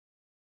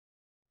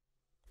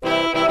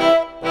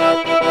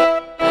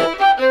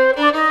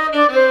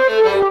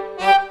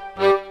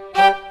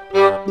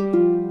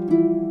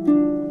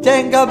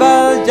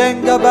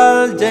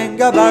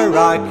bell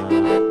rock.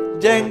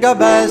 Jingle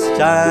bells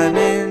chime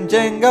in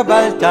jingle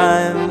bell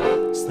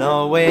time,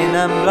 snowing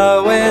and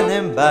blowing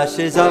in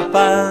bushes of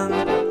fun.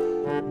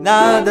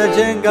 Now the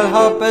jingle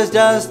hop has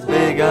just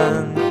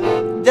begun.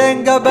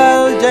 Jingle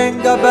bell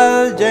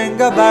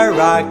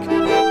rock.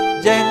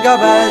 Jingle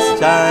bells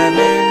chime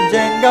in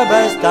jingle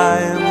bells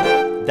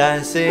time,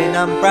 dancing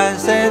and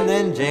prancing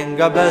in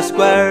Jingle Bell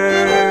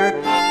Square.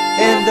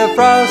 In the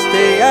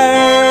frosty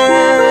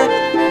air,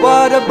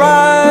 what a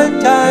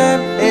bright time,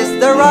 it's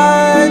the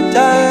right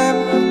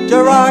time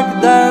to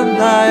rock the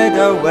night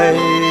away.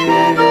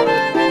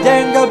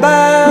 Jingle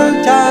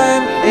bell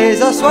time is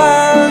a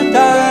swell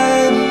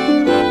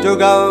time to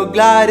go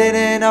gliding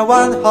in a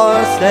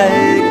one-horse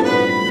sleigh.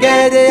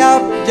 Giddy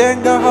up,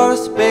 jingle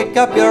horse, pick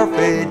up your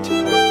feet,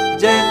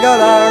 jingle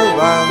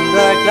around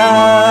the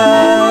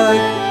clock.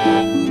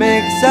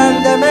 Mix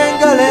and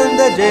mingle in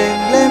the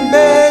jingling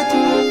beat,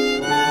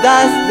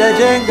 that's the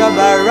Jingle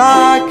Bell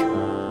Rock.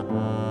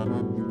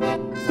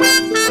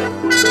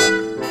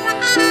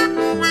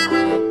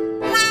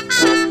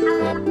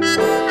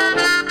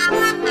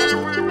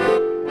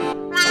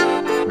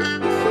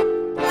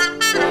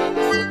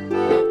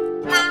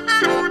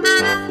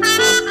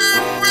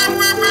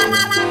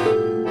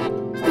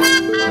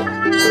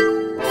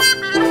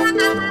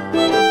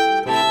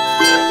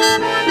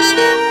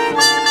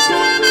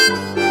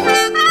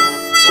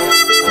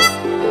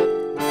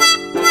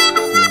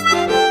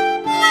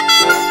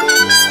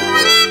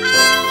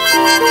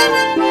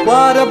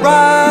 What a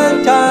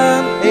bright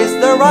time, it's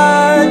the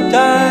right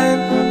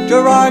time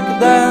to rock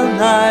the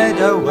night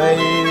away.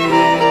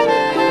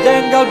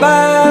 Jingle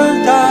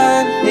bell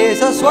time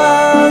is a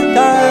swell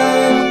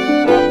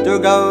time to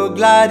go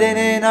gliding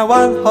in a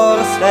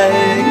one-horse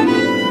sleigh.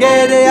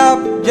 Giddy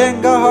up,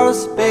 jingle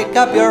horse, pick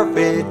up your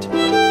feet,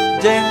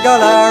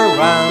 jingle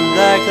around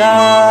the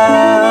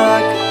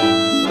clock.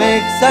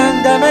 Mix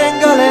and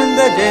mingle in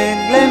the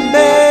jingling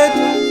beat,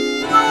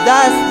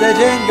 that's the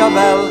jingle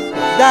bell,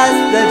 that's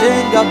the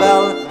jingle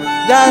bell,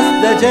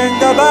 that's the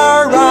Jingle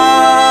Bell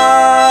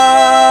Rock.